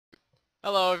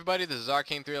Hello everybody, this is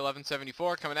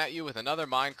Arcane31174 coming at you with another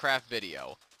Minecraft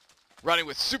video. Running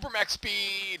with super max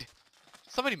speed!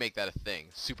 Somebody make that a thing,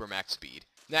 super max speed.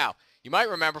 Now, you might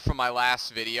remember from my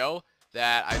last video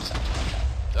that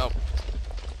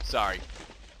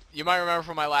You might remember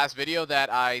from my last video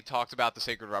that I talked about the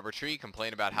sacred rubber tree,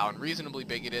 complained about how unreasonably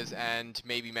big it is, and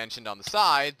maybe mentioned on the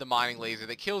side the mining laser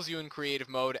that kills you in creative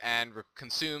mode and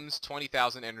consumes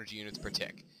 20,000 energy units per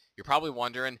tick. You're probably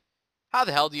wondering, how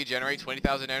the hell do you generate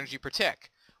 20,000 energy per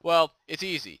tick? Well, it's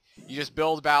easy. You just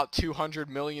build about 200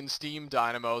 million steam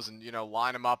dynamos and,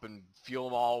 line them up and fuel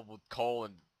them all with coal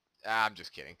and... I'm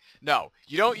just kidding. No,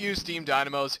 you don't use steam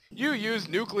dynamos, you use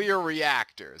nuclear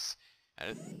reactors.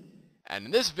 And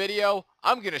in this video,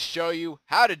 I'm going to show you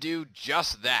how to do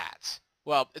just that.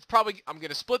 Well, I'm going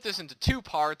to split this into two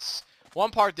parts.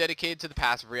 One part dedicated to the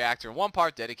passive reactor and one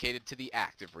part dedicated to the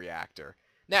active reactor.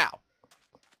 Now,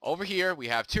 over here we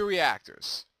have two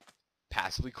reactors.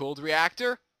 Passively cooled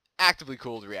reactor, actively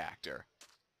cooled reactor.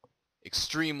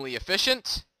 Extremely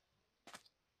efficient,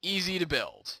 easy to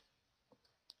build.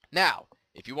 Now,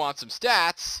 if you want some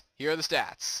stats, here are the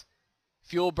stats.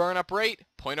 Fuel burn-up rate,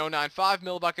 0.095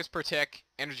 millibuckets per tick.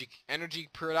 Energy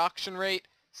production rate,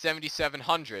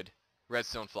 7,700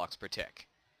 redstone flux per tick.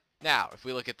 Now, if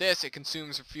we look at this, it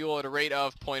consumes fuel at a rate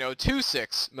of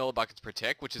 0.026 millibuckets per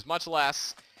tick, which is much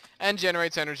less, and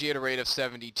generates energy at a rate of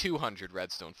 7,200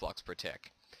 redstone flux per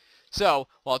tick. So,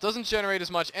 while it doesn't generate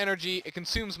as much energy, it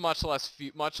consumes much less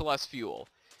fuel.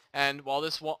 And while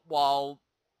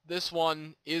this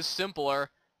one is simpler,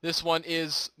 this one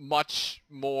is much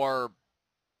more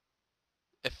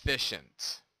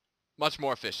efficient. Much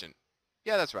more efficient.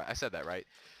 Yeah, that's right. I said that right.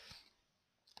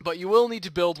 But you will need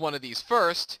to build one of these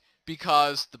first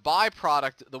because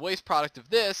the waste product of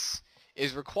this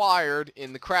is required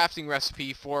in the crafting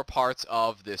recipe for parts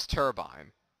of this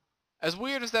turbine. As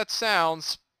weird as that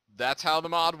sounds, that's how the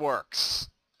mod works.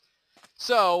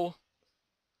 So,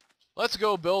 let's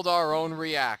go build our own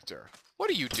reactor. What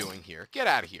are you doing here? Get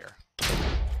out of here.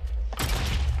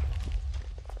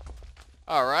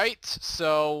 Alright,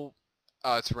 so...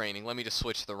 it's raining. Let me just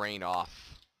switch the rain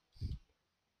off.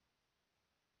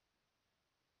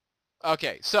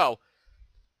 Okay, so...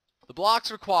 the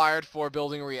blocks required for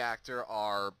building a reactor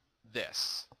are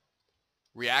this.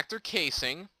 Reactor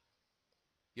casing,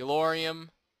 yellorium,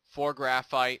 4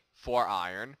 graphite, 4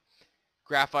 iron.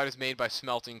 Graphite is made by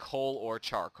smelting coal or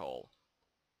charcoal.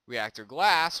 Reactor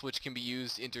glass, which can be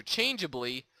used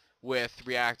interchangeably with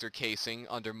reactor casing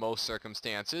under most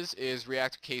circumstances, is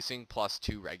reactor casing plus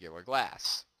 2 regular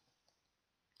glass.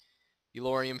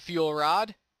 Yellorium fuel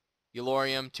rod,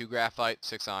 yellorium, 2 graphite,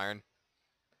 6 iron.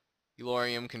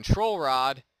 Yellorium control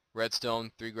rod,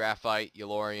 redstone, 3 graphite,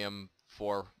 yellorium,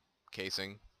 4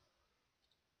 casing.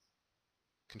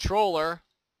 Controller,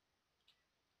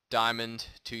 diamond,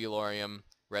 2 yellorium,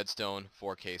 redstone,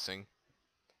 4 casing.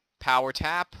 Power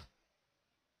tap,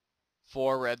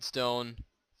 4 redstone,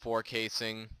 4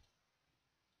 casing.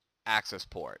 Access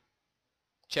port.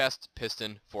 Chest,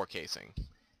 piston, 4 casing.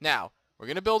 Now, we're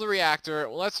going to build a reactor.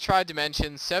 Well, let's try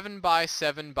dimension 7 by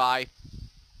 7 by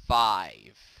 5.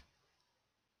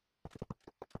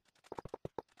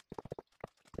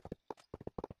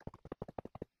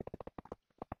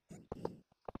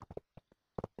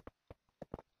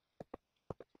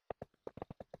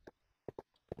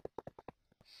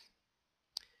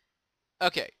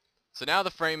 Okay, so now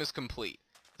the frame is complete.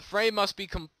 The frame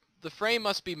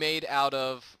must be made out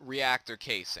of reactor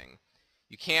casing.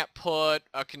 You can't put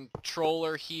a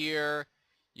controller here.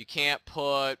 You can't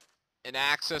put an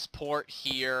access port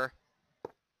here.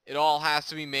 It all has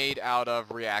to be made out of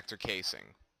reactor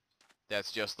casing.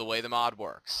 That's just the way the mod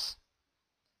works.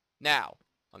 Now,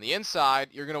 on the inside,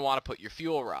 you're going to want to put your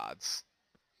fuel rods.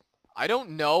 I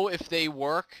don't know if they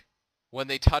work when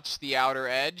they touch the outer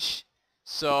edge,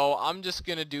 so I'm just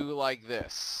going to do like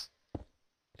this.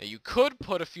 Now, you could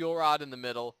put a fuel rod in the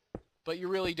middle, but you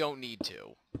really don't need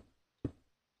to.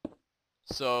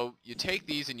 So you take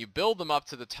these and you build them up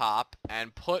to the top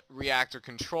and put reactor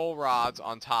control rods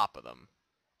on top of them.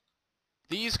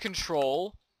 The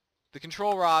control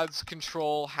rods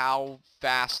control how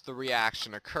fast the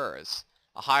reaction occurs.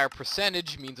 A higher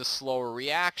percentage means a slower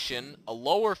reaction, a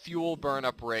lower fuel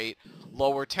burn-up rate,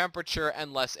 lower temperature,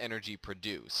 and less energy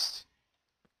produced.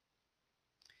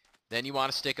 Then you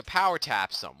want to stick a power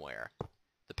tap somewhere.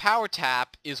 The power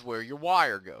tap is where your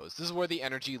wire goes. This is where the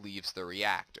energy leaves the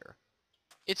reactor.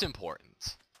 It's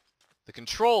important. The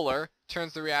controller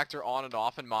turns the reactor on and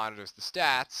off and monitors the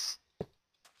stats,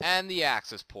 and the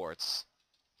access ports,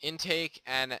 intake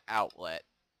and outlet.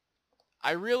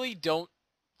 I really don't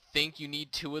think you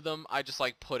need 2 of them. I just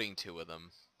like putting 2 of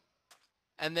them.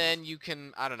 and then you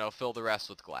can, I don't know, fill the rest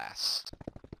with glass.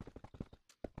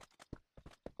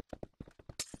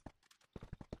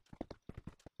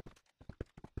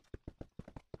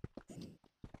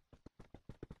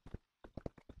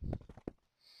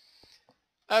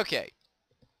 Okay,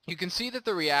 you can see that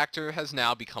the reactor has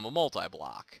now become a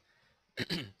multi-block.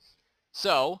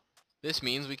 So, this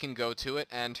means we can go to it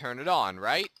and turn it on,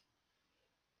 right?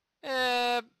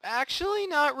 Actually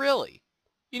not really.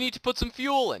 You need to put some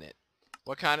fuel in it.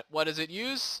 What does it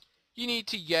use? You need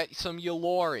to get some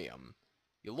yellorium.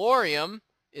 Yellorium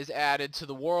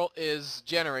is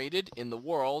generated in the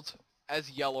world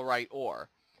as yellorite ore.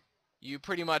 You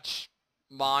pretty much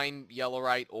mine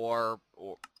yellorite ore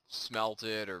or smelt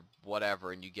it or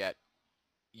whatever, and you get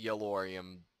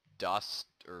yellorium dust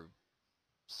or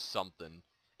something.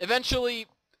 Eventually,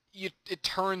 it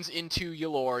turns into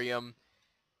yellorium.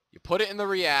 You put it in the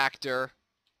reactor,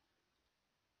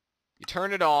 you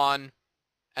turn it on,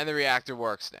 and the reactor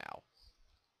works now.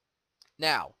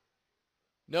 Now,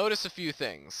 notice a few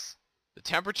things. The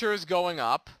temperature is going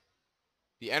up,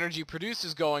 the energy produced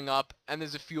is going up, and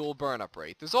there's a fuel burn-up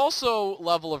rate. There's also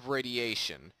level of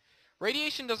radiation.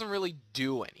 Radiation doesn't really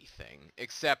do anything,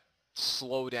 except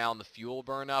slow down the fuel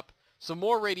burn-up, so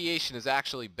more radiation is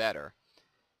actually better.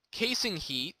 Casing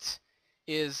heat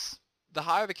is, the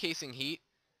higher the casing heat,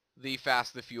 the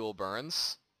faster the fuel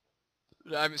burns.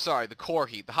 I'm sorry, the core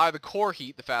heat. The higher the core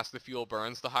heat, the faster the fuel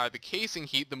burns. The higher the casing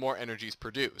heat, the more energy is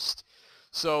produced.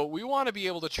 So we want to be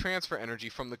able to transfer energy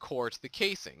from the core to the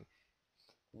casing.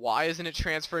 Why isn't it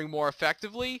transferring more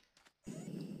effectively?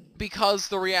 Because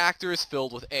the reactor is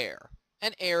filled with air,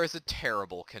 and air is a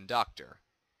terrible conductor.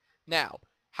 Now,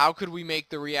 how could we make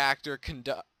the reactor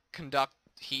conduct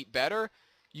heat better?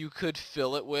 You could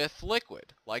fill it with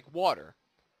liquid, like water.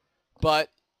 But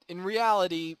in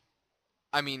reality,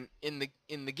 I mean, in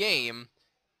the game,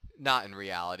 not in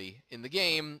reality, in the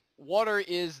game, water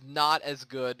is not as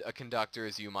good a conductor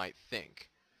as you might think.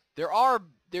 There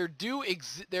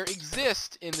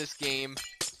exist in this game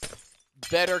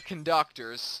better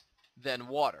conductors than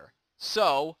water.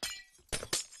 So,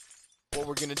 what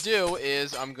we're going to do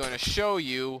is I'm going to show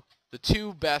you the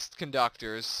two best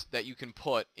conductors that you can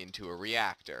put into a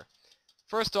reactor.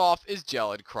 First off is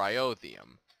gelid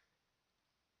cryothium.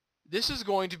 This is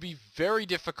going to be very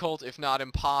difficult, if not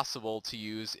impossible to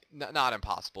use, not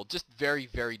impossible, just very,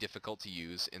 very difficult to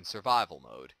use in survival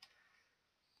mode.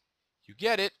 You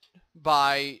get it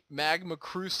by magma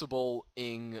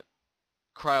crucibling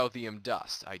cryothium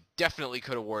dust. I definitely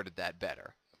could have worded that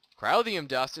better. Cryothium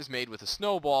dust is made with a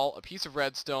snowball, a piece of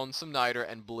redstone, some niter,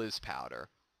 and blizz powder.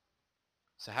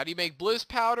 So how do you make blizz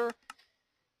powder?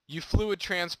 You fluid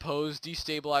transpose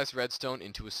destabilized redstone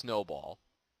into a snowball.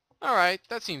 Alright,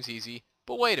 that seems easy,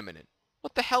 but wait a minute.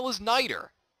 What the hell is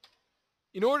niter?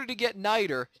 In order to get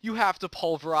niter, you have to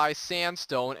pulverize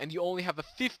sandstone, and you only have a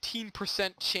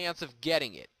 15% chance of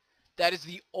getting it. That is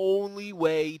the only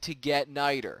way to get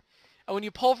niter. And when you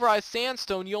pulverize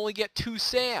sandstone, you only get 2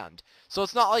 sand. So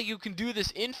it's not like you can do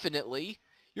this infinitely.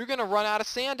 You're going to run out of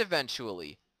sand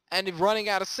eventually. And if running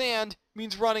out of sand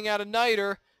means running out of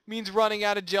niter, means running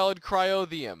out of gelid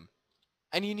cryothium.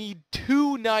 And you need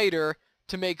 2 niter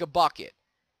to make a bucket.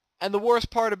 And the worst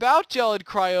part about gelid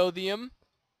cryothium,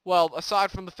 well,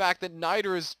 aside from the fact that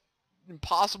niter is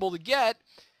impossible to get,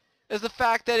 is the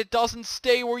fact that it doesn't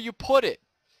stay where you put it.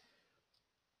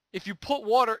 If you put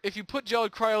gelid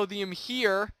cryothium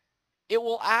here, it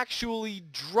will actually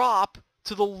drop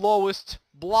to the lowest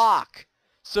block.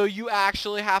 So you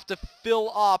actually have to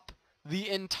fill up the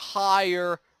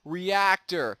entire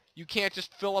reactor. You can't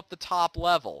just fill up the top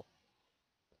level.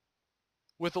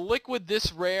 With a liquid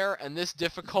this rare and this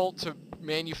difficult to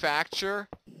manufacture,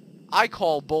 I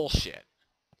call bullshit.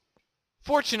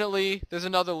 Fortunately, there's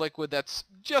another liquid that's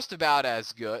just about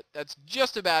as good.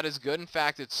 In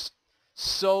fact, it's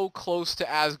so close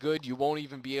to as good you won't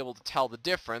even be able to tell the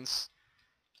difference.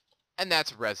 And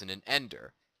that's resonant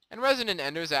ender. And resonant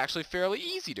ender is actually fairly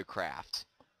easy to craft.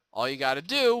 All you gotta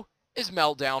do is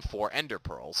melt down 4 ender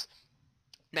pearls.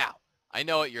 Now, I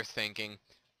know what you're thinking,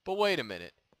 but wait a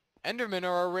minute. Endermen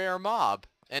are a rare mob,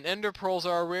 and ender pearls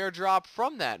are a rare drop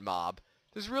from that mob.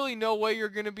 There's really no way you're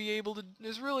going to be able to...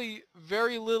 There's really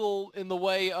very little in the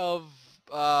way of...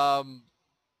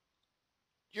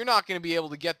 you're not going to be able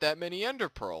to get that many ender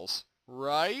pearls,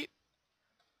 right?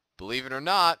 Believe it or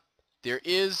not, there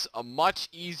is a much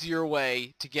easier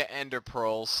way to get ender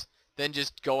pearls than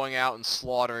just going out and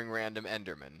slaughtering random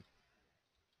endermen.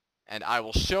 And I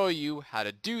will show you how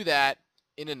to do that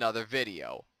in another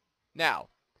video. Now,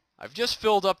 I've just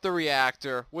filled up the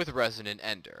reactor with resonant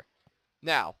ender.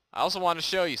 Now, I also want to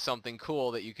show you something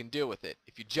cool that you can do with it.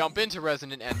 If you jump into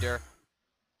Resonant Ender,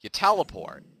 you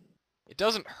teleport. It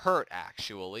doesn't hurt,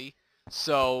 actually,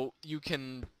 so you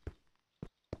can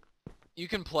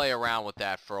play around with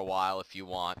that for a while if you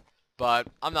want, but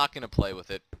I'm not going to play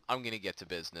with it. I'm going to get to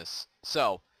business.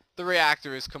 So, the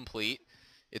reactor is complete.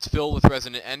 It's filled with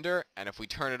Resonant Ender, and if we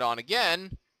turn it on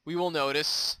again, we will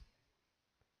notice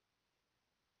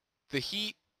the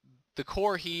heat, the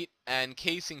core heat, and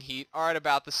casing heat are at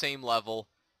about the same level,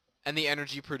 and the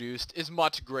energy produced is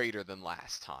much greater than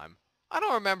last time. I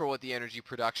don't remember what the energy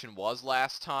production was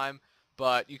last time,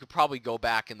 but you could probably go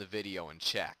back in the video and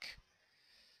check.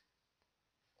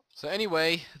 So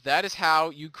anyway, that is how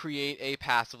you create a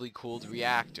passively cooled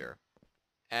reactor.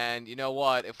 And you know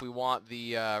what, if we want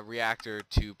the reactor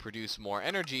to produce more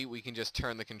energy, we can just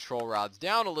turn the control rods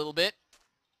down a little bit,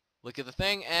 look at the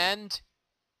thing, and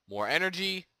more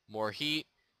energy, more heat.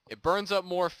 It burns up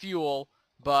more fuel,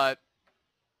 but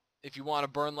if you want to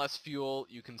burn less fuel,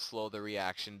 you can slow the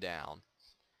reaction down.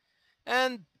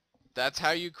 And that's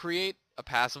how you create a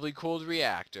passively cooled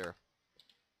reactor.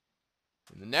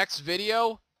 In the next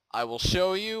video, I will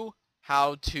show you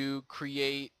how to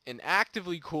create an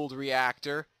actively cooled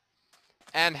reactor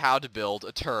and how to build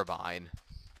a turbine.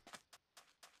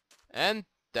 And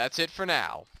that's it for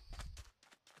now.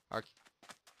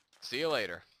 See you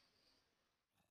later.